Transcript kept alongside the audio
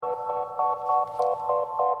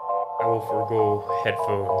I will forego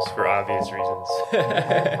headphones for obvious reasons.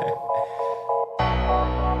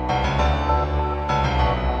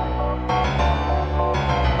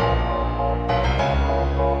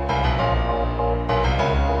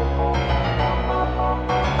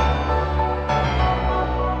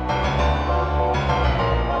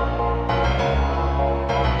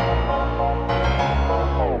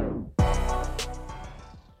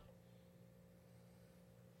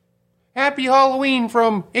 Happy Halloween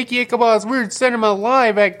from Icky Ichabod's Weird Cinema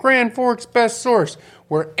live at Grand Forks Best Source,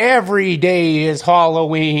 where every day is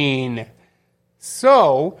Halloween.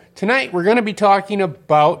 So, tonight we're going to be talking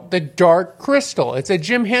about The Dark Crystal. It's a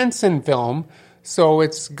Jim Henson film, so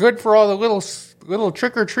it's good for all the little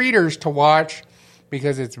trick-or-treaters to watch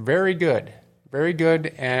because it's very good. Very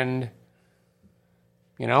good, and,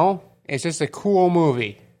 you know, it's just a cool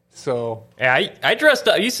movie. So, Yeah, I dressed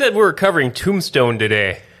up. You said we were covering Tombstone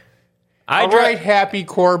today. all right, Happy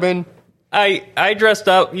Corbin. I dressed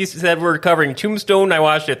up. You said we're covering Tombstone. I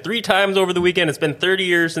watched it 3 times over the weekend. It's been 30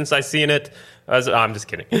 years since I've seen it. I'm just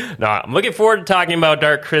kidding. No, I'm looking forward to talking about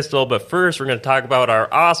Dark Crystal, but first we're going to talk about our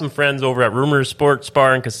awesome friends over at Rumors Sports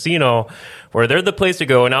Bar and Casino, where they're the place to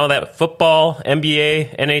go. Now that football,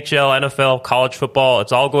 NBA, NHL, NFL, college football,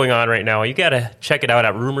 it's all going on right now. You got to check it out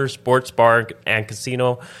at Rumors Sports Bar and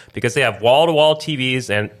Casino because they have wall-to-wall TVs,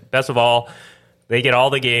 and best of all, they get all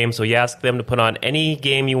the games, so you ask them to put on any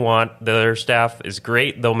game you want. Their staff is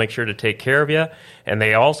great. They'll make sure to take care of you. And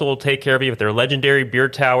they also will take care of you with their legendary beer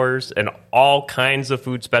towers and all kinds of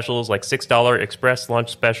food specials like $6 express lunch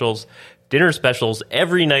specials, dinner specials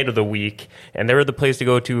every night of the week. And they're the place to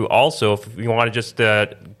go to also if you want to just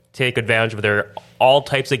take advantage of their all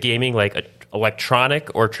types of gaming like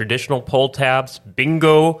electronic or traditional pull tabs,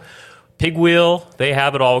 bingo, Pig Wheel. They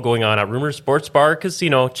have it all going on at Rumors Sports Bar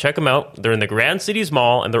Casino. Check them out. They're in the Grand Cities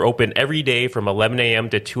Mall, and they're open every day from 11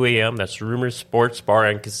 a.m. to 2 a.m. That's Rumors Sports Bar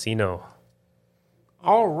and Casino.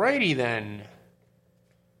 Alrighty then.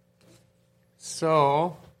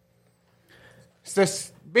 So, it's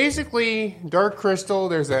this basically Dark Crystal.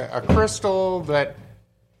 There's a crystal that,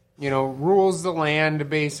 you know, rules the land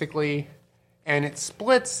basically, and it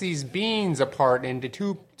splits these beings apart into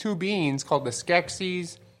two beings called the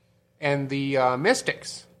Skeksis and the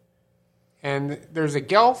Mystics. And there's a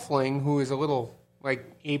Gelfling who is a little like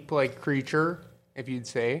ape-like creature, if you'd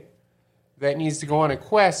say, that needs to go on a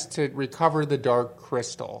quest to recover the Dark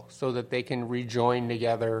Crystal so that they can rejoin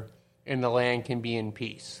together and the land can be in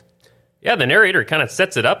peace. Yeah, the narrator kind of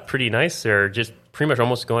sets it up pretty nice. They're just pretty much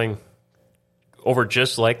almost going over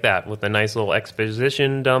just like that with a nice little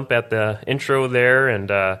exposition dump at the intro there. And,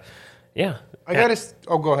 yeah.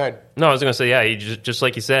 Go ahead. No, I was going to say, yeah, just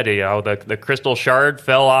like you said, you know, the crystal shard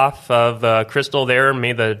fell off of the crystal there and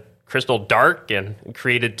made the crystal dark and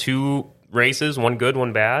created 2 races, one good,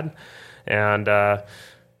 one bad. And,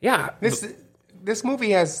 yeah. This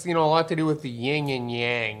movie has, you know, a lot to do with the yin and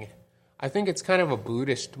yang. I think it's kind of a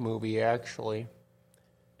Buddhist movie, actually.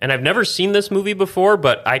 And I've never seen this movie before,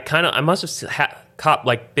 but I must have caught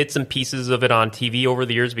like bits and pieces of it on TV over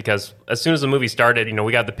the years because as soon as the movie started, you know,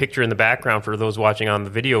 we got the picture in the background for those watching on the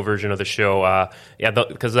video version of the show.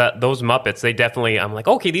 Because those Muppets, they definitely, I'm like,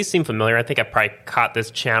 okay, these seem familiar. I think I probably caught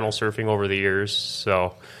this channel surfing over the years.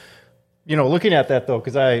 So, you know, looking at that though,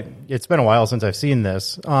 because it's been a while since I've seen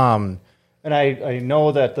this. And I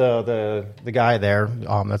know that the guy there,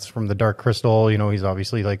 that's from the Dark Crystal. You know, he's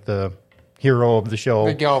obviously like the hero of the show.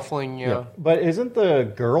 The Gelfling, yeah. But isn't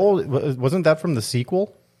the girl, wasn't that from the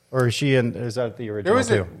sequel? Or is that the original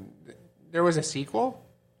too? There was a sequel?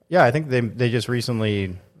 Yeah, I think they just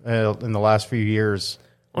recently, in the last few years,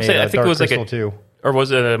 I think it was Crystal like 2. Or was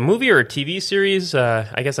it a movie or a TV series?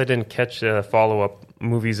 I guess I didn't catch follow-up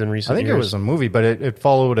movies in recent years. I think it was a movie, but it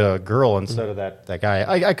followed a girl instead of that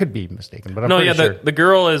guy. I could be mistaken, but I'm pretty sure. The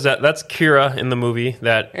girl is that's Kira in the movie.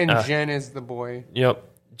 And Jen is the boy. Yep.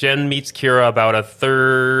 Jen meets Kira about a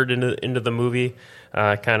third into the movie.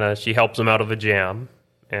 She helps him out of a jam.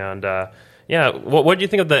 And, what do you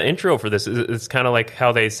think of the intro for this? It's kind of like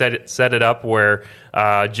how they set it up where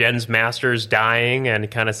Jen's master's dying and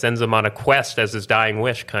kind of sends him on a quest as his dying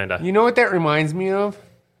wish, kind of. You know what that reminds me of?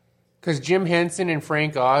 Because Jim Henson and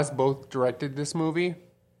Frank Oz both directed this movie.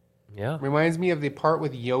 Yeah. Reminds me of the part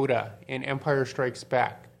with Yoda in Empire Strikes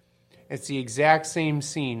Back. It's the exact same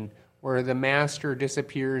scene where the master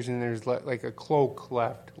disappears and there's like a cloak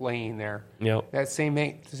left laying there. Yep. That same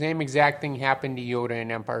exact thing happened to Yoda in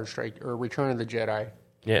Empire Strike or Return of the Jedi.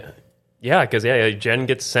 Yeah. Yeah, because Jen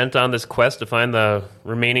gets sent on this quest to find the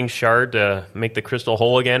remaining shard to make the crystal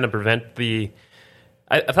whole again and prevent the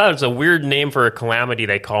I thought it was a weird name for a calamity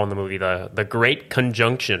they call in the movie, the Great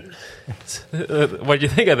Conjunction. What did you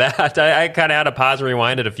think of that? I kind of had to pause and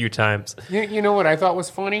rewind it a few times. You know what I thought was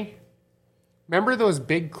funny? Remember those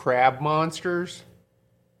big crab monsters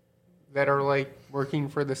that are like working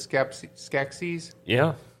for the Skeksis?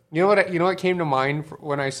 Yeah. You know what came to mind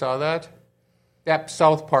when I saw that? That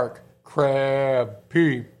South Park. Crab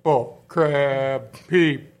people,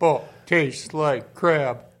 taste like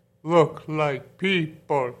crab, look like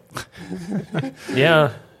people.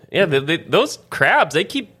 Yeah. Those crabs, they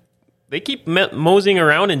keep moseying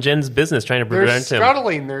around in Jen's business trying to They're prevent him.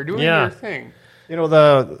 scuttling. They're doing Yeah. their thing. You know,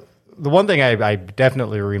 the one thing I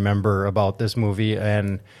definitely remember about this movie,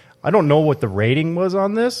 and I don't know what the rating was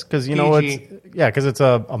on this, because you know because it's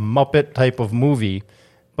a Muppet type of movie,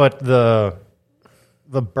 but the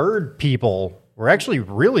bird people were actually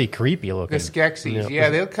really creepy looking. The Skeksis, yeah,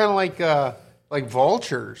 they look kind of like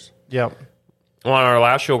vultures. Yep. Well, on our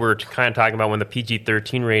last show, we were kind of talking about when the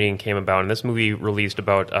PG-13 rating came about, and this movie released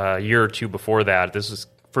about a year or two before that. This was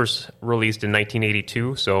first released in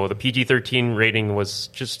 1982, so the PG-13 rating was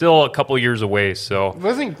just still a couple years away. So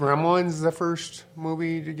Wasn't Gremlins the first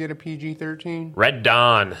movie to get a PG-13? Red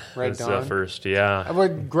Dawn Red was Dawn? the first, yeah.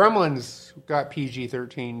 But Gremlins got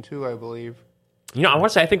PG-13 too, I believe. You know, I want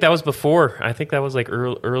to say I think that was before. I think that was like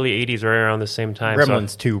early 80s, right around the same time.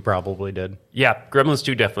 Gremlins 2 probably did. Yeah, Gremlins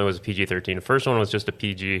 2 definitely was a PG-13. The first one was just a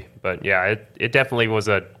PG, but yeah, it definitely was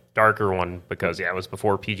a darker one because, yeah, it was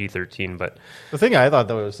before PG-13. But The thing I thought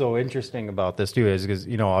that was so interesting about this too is because,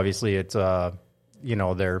 you know, obviously it's, you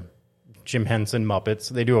know, they're Jim Henson Muppets.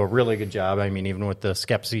 They do a really good job. I mean, even with the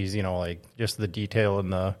Skeksis, you know, like just the detail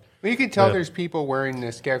and the... Well, you can tell there's people wearing the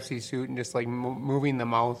Skeksis suit and just like moving the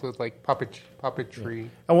mouth with like puppetry.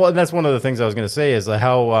 And well, that's one of the things I was going to say is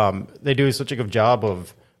how they do such a good job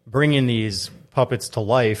of bringing these puppets to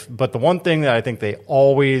life. But the one thing that I think they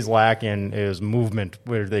always lack in is movement,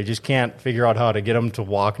 where they just can't figure out how to get them to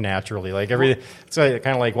walk naturally. Like everything, it's kind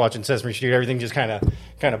of like watching Sesame Street. Everything just kind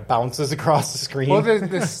of bounces across the screen. Well, the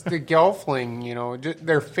Gelfling, you know,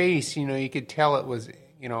 their face, you know, you could tell it was,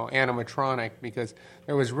 you know, animatronic because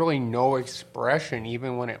there was really no expression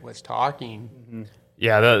even when it was talking. Mm-hmm.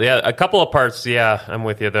 yeah, a couple of parts, yeah, I'm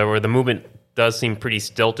with you, though, where the movement does seem pretty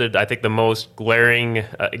stilted. I think the most glaring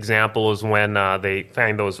example is when they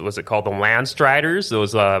find those, what's it called, the land striders,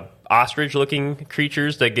 those ostrich-looking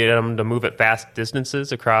creatures that get them to move at fast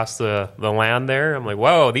distances across the land there. I'm like,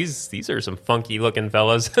 whoa, these are some funky-looking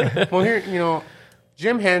fellas. Well, here, you know,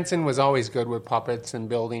 Jim Henson was always good with puppets and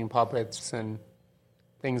building puppets and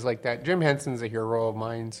things like that. Jim Henson's a hero of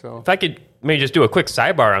mine, so... If I could maybe just do a quick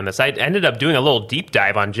sidebar on this, I ended up doing a little deep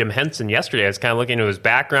dive on Jim Henson yesterday. I was kind of looking into his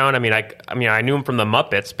background. I mean, I knew him from the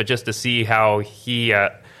Muppets, but just to see how he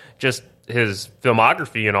just his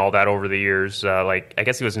filmography and all that over the years, like I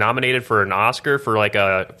guess he was nominated for an Oscar for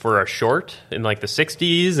a short in like the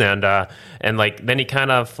 60s, and like then he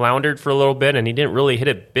kind of floundered for a little bit, and he didn't really hit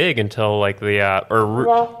it big until like really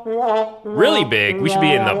big. We should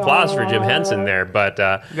be in the applause for Jim Henson there, but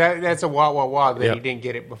that's a wah that yeah. he didn't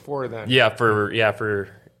get it before then.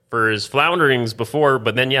 For his flounderings before,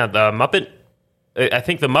 but then the Muppet. I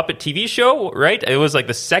think the Muppet TV show, right? It was like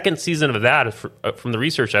the second season of that, from the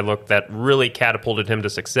research I looked, that really catapulted him to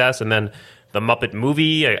success. And then the Muppet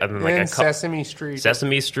movie, and like Sesame Street.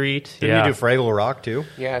 Sesame Street. Didn't you do Fraggle Rock too?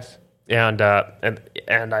 Yes. And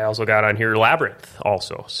I also got on here Labyrinth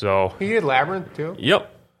also. So He did Labyrinth too?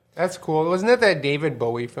 Yep. That's cool. Wasn't that David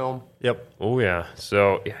Bowie film? Yep. Oh yeah.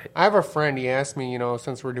 So yeah. I have a friend, he asked me, you know,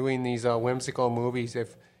 since we're doing these whimsical movies,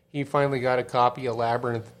 if he finally got a copy of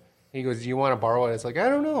Labyrinth. He goes, do you want to borrow it? It's like, I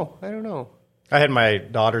don't know. I had my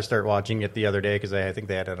daughter start watching it the other day because I think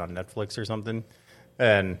they had it on Netflix or something.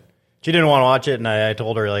 And she didn't want to watch it, and I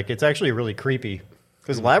told her, like, it's actually really creepy.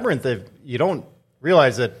 Because Labyrinth, you don't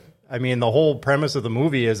realize that, I mean, the whole premise of the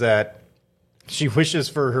movie is that she wishes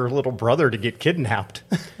for her little brother to get kidnapped.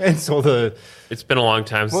 And so It's been a long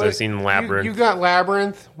time since I've seen Labyrinth. You got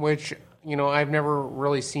Labyrinth, which, you know, I've never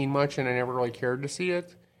really seen much, and I never really cared to see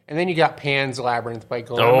it. And then you got Pan's Labyrinth by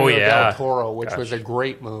Guillermo del Toro, which was a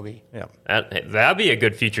great movie. Yeah, that'd be a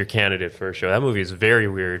good feature candidate for a show. That movie is very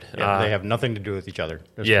weird. Yeah, they have nothing to do with each other.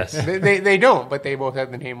 Yes. they don't, but they both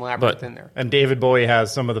have the name Labyrinth in there. And David Bowie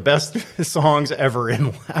has some of the best songs ever in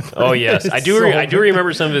Labyrinth. Oh, yes. I do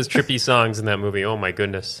remember some of his trippy songs in that movie. Oh, my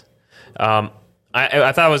goodness. I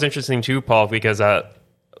thought it was interesting, too, Paul, because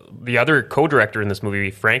the other co-director in this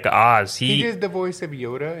movie, Frank Oz, he did the voice of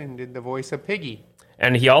Yoda and did the voice of Piggy.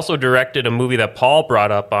 And he also directed a movie that Paul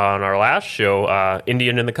brought up on our last show,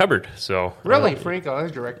 Indian in the Cupboard. So really, Frank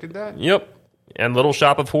Oz directed that? Yep. And Little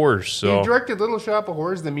Shop of Horrors. So he directed Little Shop of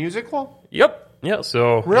Horrors, the musical? Yep. Yeah,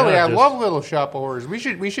 so Really, yeah, I love Little Shop of Horrors. We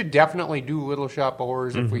should definitely do Little Shop of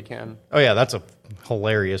Horrors if we can. Oh yeah, that's a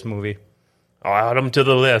hilarious movie. Add them to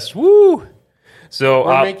the list. Woo! So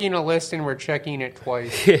We're making a list and we're checking it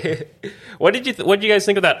twice. what did you guys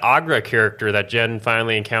think of that Agra character that Jen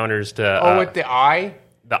finally encounters? With the eye?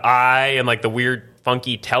 The eye and like the weird,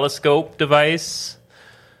 funky telescope device.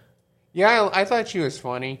 Yeah, I thought she was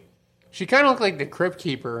funny. She kind of looked like the Crypt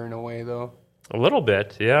Keeper in a way, though. A little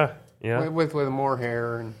bit, yeah. With more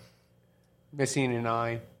hair and missing an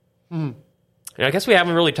eye. Yeah, I guess we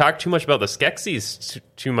haven't really talked too much about the Skeksis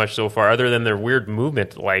too much so far, other than their weird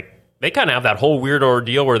movement. Like, they kind of have that whole weird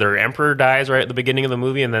ordeal where their emperor dies right at the beginning of the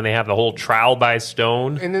movie, and then they have the whole trial by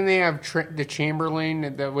stone. And then they have the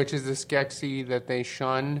Chamberlain, which is the Skeksi that they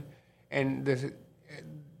shun, and the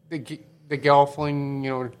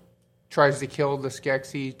Gelfling, tries to kill the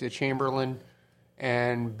Skeksi, the Chamberlain,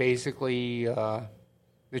 and basically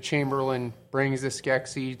the Chamberlain brings the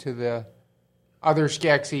Skeksi to the other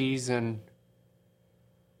Skeksis, and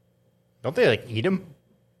Don't they eat him?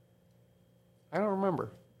 I don't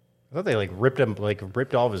remember. I thought they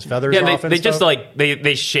ripped all of his feathers Yeah, off. they just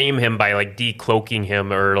they shame him by decloaking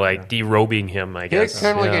him or derobing him. I guess It's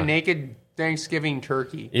kind of like a naked Thanksgiving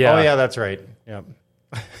turkey. Yeah. Oh yeah, that's right. Yep.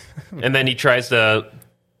 And then he tries to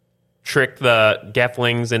trick the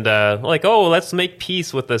Geflings into let's make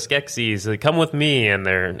peace with the Skeksis. Come with me, and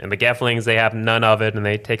the Geflings, they have none of it, and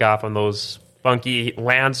they take off on those funky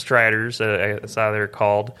Landstriders. That's how they're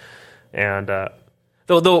called. And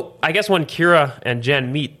though I guess when Kira and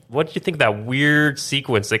Jen meet, what did you think of that weird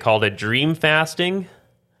sequence? They called it dream fasting,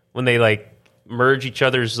 when they merge each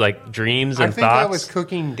other's dreams and I think thoughts. I was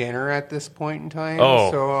cooking dinner at this point in time,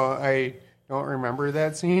 Oh. so I don't remember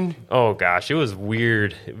that scene. Oh gosh, it was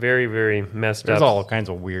weird, very very messed There's up. all kinds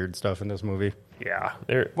of weird stuff in this movie. Yeah,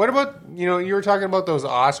 What about, you were talking about those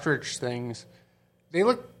ostrich things. They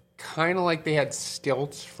look kind of like they had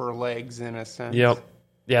stilts for legs in a sense. Yep.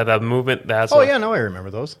 Yeah, the movement. That's Oh yeah, no, I remember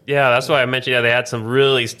those. Yeah, that's why I mentioned. Yeah, they had some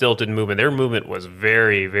really stilted movement. Their movement was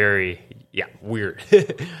very, very, weird.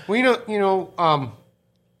 Well,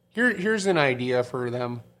 here's an idea for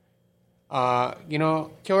them.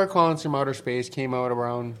 Killer Clowns from Outer Space came out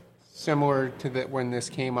around similar to when this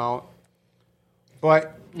came out.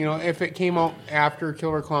 But, if it came out after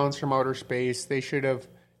Killer Clowns from Outer Space, they should have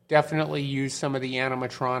definitely used some of the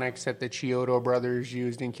animatronics that the Chiodo brothers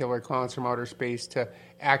used in Killer Clowns from Outer Space to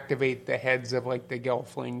activate the heads of the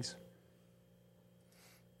Gelflings.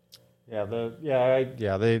 Yeah,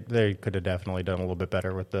 they could have definitely done a little bit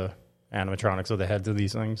better with the animatronics of the heads of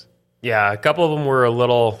these things. Yeah, a couple of them were a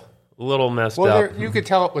little messed up. You could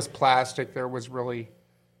tell it was plastic. There was really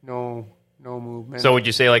no movement. So would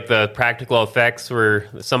you say the practical effects were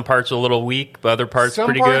some parts a little weak, but other parts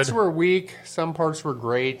pretty good? Some parts were weak. Some parts were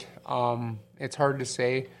great. It's hard to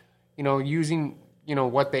say. Using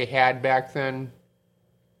what they had back then.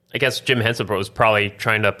 I guess Jim Henson was probably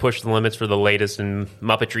trying to push the limits for the latest in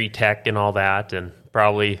Muppetry tech and all that, and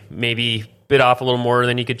probably maybe bit off a little more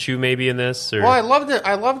than he could chew maybe in this. Or... Well, I loved it.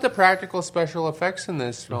 I love the practical special effects in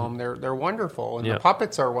this film. They're wonderful, and the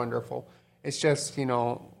puppets are wonderful. It's just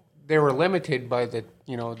they were limited by the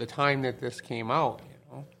time that this came out.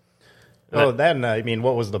 Oh, then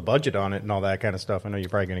what was the budget on it and all that kind of stuff? I know you're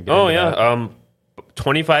probably going to get. Oh into that.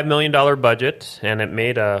 $25 million budget, and it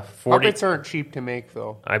made a 40. Puppets aren't cheap to make,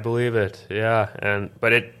 though. I believe it, yeah,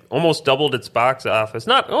 but it almost doubled its box office.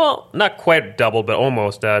 Not quite doubled, but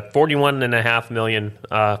almost. $41.5 million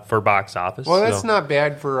for box office. Well, that's not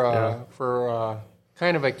bad for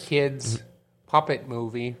kind of a kids puppet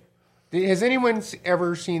movie. Has anyone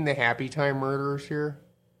ever seen the Happy Time Murders here?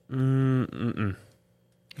 No.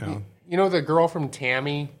 The girl from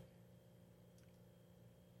Tammy.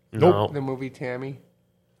 No. The movie Tammy?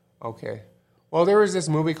 Okay. Well, there was this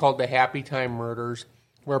movie called The Happy Time Murders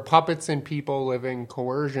where puppets and people live in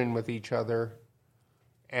coercion with each other.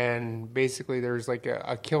 And basically there's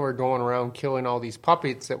a killer going around killing all these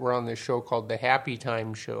puppets that were on this show called The Happy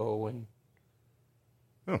Time Show.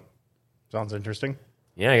 And sounds interesting.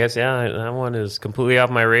 Yeah, I guess, that one is completely off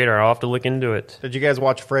my radar. I'll have to look into it. Did you guys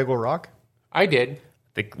watch Fraggle Rock? I did.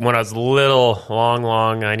 When I was little,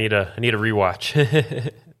 long, I need a rewatch.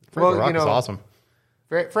 Fraggle Rock is awesome.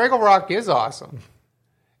 Fraggle Rock is awesome.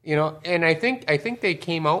 And I think they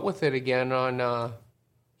came out with it again on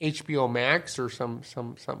HBO Max or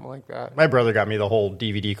something like that. My brother got me the whole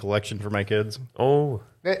DVD collection for my kids. Oh.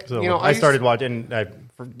 I started watching.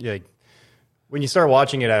 When you start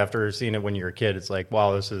watching it after seeing it when you're a kid, it's like,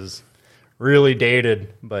 wow, this is really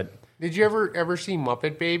dated. But did you ever see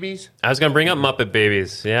Muppet Babies? I was going to bring up Muppet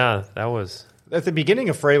Babies. Yeah, that was... At the beginning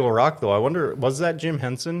of Fraggle Rock, though, I wonder, was that Jim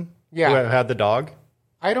Henson? Yeah. Who had the dog?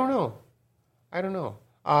 I don't know.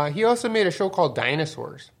 He also made a show called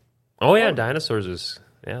Dinosaurs. Oh yeah, Dinosaurs is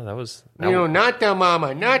that was Not the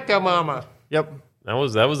mama. Yep. that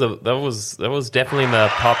was definitely in the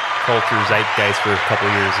pop culture zeitgeist for a couple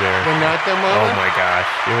years there. The Not the Mama. Oh my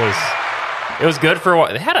gosh, it was good for a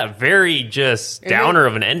while. It had a very just downer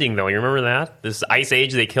of an ending though. You remember that? This Ice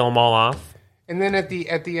Age, they kill them all off. And then at the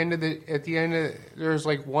end there's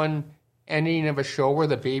like one ending of a show where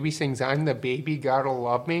the baby sings "I'm the baby, gotta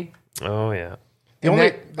love me." Oh yeah. And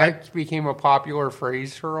that became a popular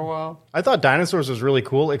phrase for a while. I thought Dinosaurs was really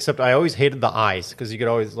cool, except I always hated the eyes because you could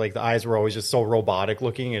always the eyes were always just so robotic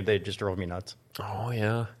looking, and they just drove me nuts. Oh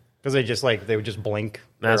yeah. Because they would just blink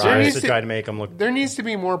That's their right. eyes to try to make them look. There needs to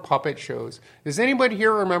be more puppet shows. Does anybody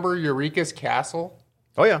here remember Eureka's Castle?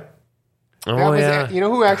 Oh yeah. Oh yeah. You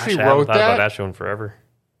know who actually I haven't wrote thought about that? that show in forever.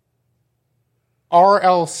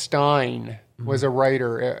 R.L. Stein was a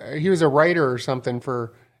writer. He was a writer or something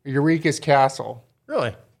for Eureka's Castle.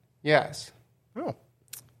 Really? Yes. Oh.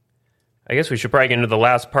 I guess we should probably get into the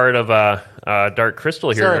last part of Dark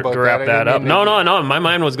Crystal here Sorry to about wrap that. I that didn't up. mean No, to- my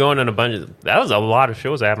mind was going in a bunch of... That was a lot of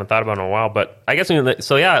shows I haven't thought about in a while, but I guess...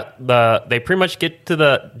 they pretty much get to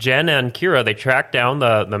the... Jen and Kira, they track down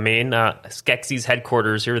the main Skeksis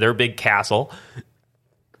headquarters here, their big castle.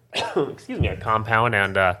 Excuse me, a compound,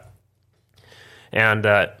 and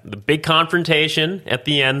the big confrontation at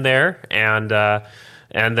the end there,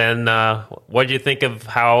 and then what do you think of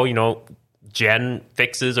how Jen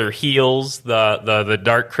fixes or heals the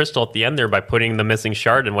Dark Crystal at the end there by putting the missing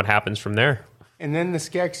shard, and what happens from there? And then the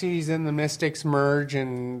Skeksis and the Mystics merge,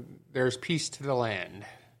 and there's peace to the land.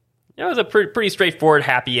 It was a pretty straightforward,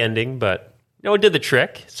 happy ending, but it did the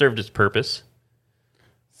trick, served its purpose.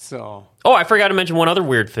 So, Oh, I forgot to mention one other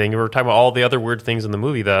weird thing. We were talking about all the other weird things in the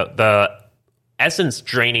movie. The essence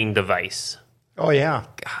draining device. Oh yeah.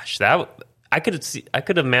 Gosh, I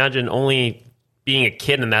could imagine only being a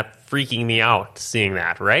kid and that freaking me out seeing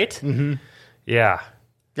that, right? Mm-hmm. Yeah.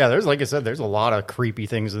 Yeah, there's like I said, there's a lot of creepy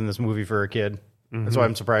things in this movie for a kid. Mm-hmm. That's why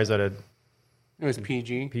I'm surprised that it it was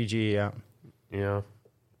PG. PG. Yeah. Yeah.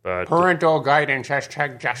 But Parental guidance,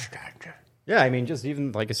 hashtag just. Yeah, I mean, just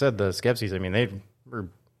even like I said, the Skepsies. I mean, they were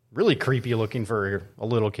really creepy looking for a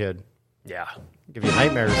little kid. yeah. Give you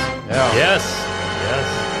nightmares. Yeah. Yes.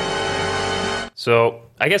 So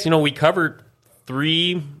I guess, we covered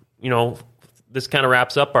 3, this kind of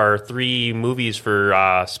wraps up our 3 movies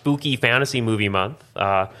for spooky fantasy movie month.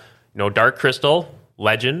 Dark Crystal,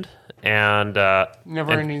 Legend, and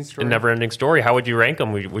Never-ending story. And Never-ending Story. How would you rank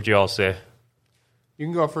them, would you all say? You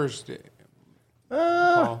can go first,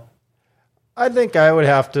 Paul. I think I would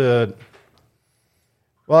have to.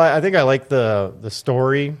 Well, I think I like the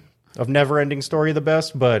story of Never-ending Story the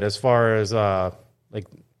best, but as far as like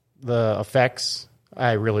the effects,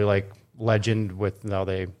 I really like Legend with how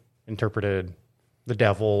they interpreted the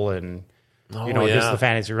devil and just the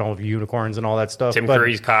fantasy realm of unicorns and all that stuff. Tim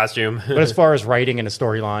Curry's costume. But as far as writing and a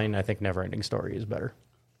storyline, I think Never-ending Story is better.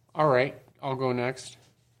 All right, I'll go next.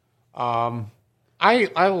 I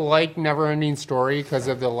like Never-ending Story because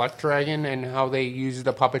of the Luck Dragon and how they use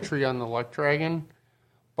the puppetry on the Luck Dragon.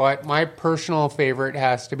 But my personal favorite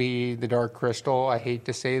has to be The Dark Crystal. I hate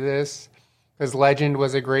to say this because Legend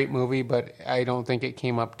was a great movie, but I don't think it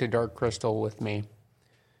came up to Dark Crystal with me.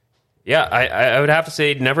 Yeah, I would have to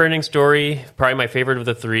say Never-ending Story, probably my favorite of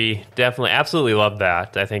the 3. Definitely, absolutely love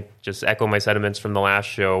that. I think just echo my sentiments from the last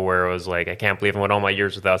show where it was like, I can't believe I went all my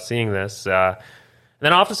years without seeing this. And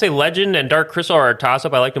then I'll have to say Legend and Dark Crystal are a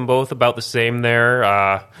toss-up. I like them both about the same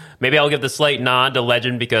there. Maybe I'll give the slight nod to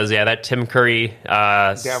Legend because, that Tim Curry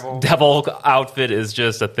devil outfit is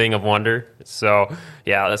just a thing of wonder. So,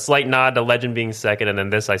 a slight nod to Legend being second, and then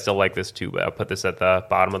this, I still like this too, but I'll put this at the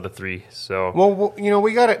bottom of the 3. So, well,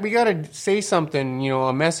 we gotta say something.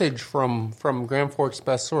 A message from Grand Forks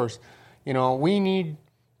Best Source. We need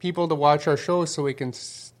people to watch our show so we can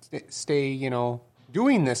stay,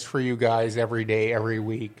 doing this for you guys every day, every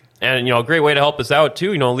week. And, a great way to help us out,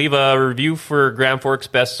 too, leave a review for Grand Forks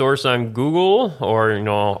Best Source on Google, or,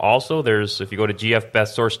 also if you go to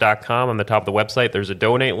gfbestsource.com on the top of the website, there's a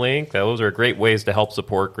donate link. Those are great ways to help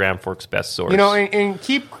support Grand Forks Best Source. And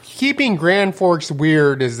keeping Grand Forks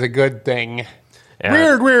weird is a good thing.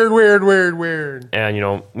 And, Weird.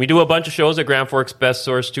 And, we do a bunch of shows at Grand Forks Best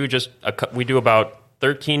Source, too. We do about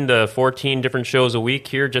 13 to 14 different shows a week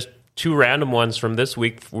here, just 2 random ones from this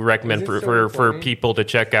week we recommend for people to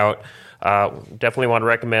check out. Definitely want to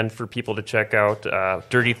recommend for people to check out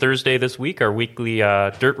Dirty Thursday this week, our weekly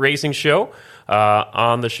dirt racing show.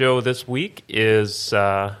 On the show this week is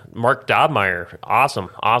Mark Dobmeyer.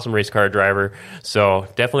 Awesome race car driver. So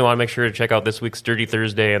definitely want to make sure to check out this week's Dirty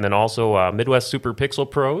Thursday. And then also Midwest Super Pixel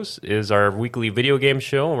Pros is our weekly video game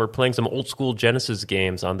show. And we're playing some old school Genesis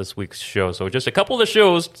games on this week's show. So just a couple of the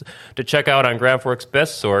shows to check out on Grand Forks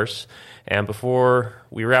Best Source. And before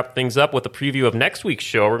we wrap things up with a preview of next week's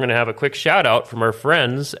show, we're going to have a quick shout out from our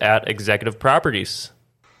friends at Executive Properties.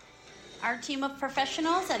 Our team of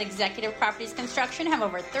professionals at Executive Properties Construction have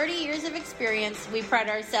over 30 years of experience. We pride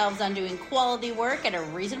ourselves on doing quality work at a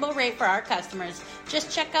reasonable rate for our customers.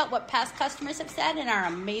 Just check out what past customers have said in our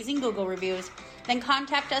amazing Google reviews. Then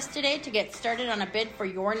contact us today to get started on a bid for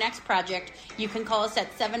your next project. You can call us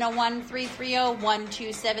at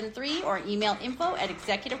 701-330-1273 or email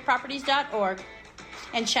info@executiveproperties.org.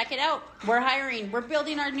 And check it out. We're hiring. We're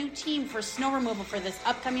building our new team for snow removal for this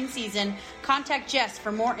upcoming season. Contact Jess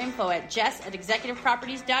for more info at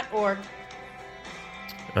jess@executiveproperties.org.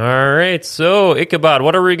 All right, so Ichabod,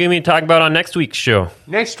 what are we going to be talking about on next week's show?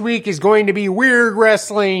 Next week is going to be Weird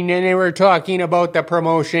Wrestling, and we're talking about the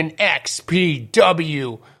promotion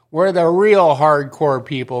XPW, where the real hardcore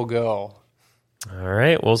people go. All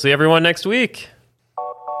right, we'll see everyone next week.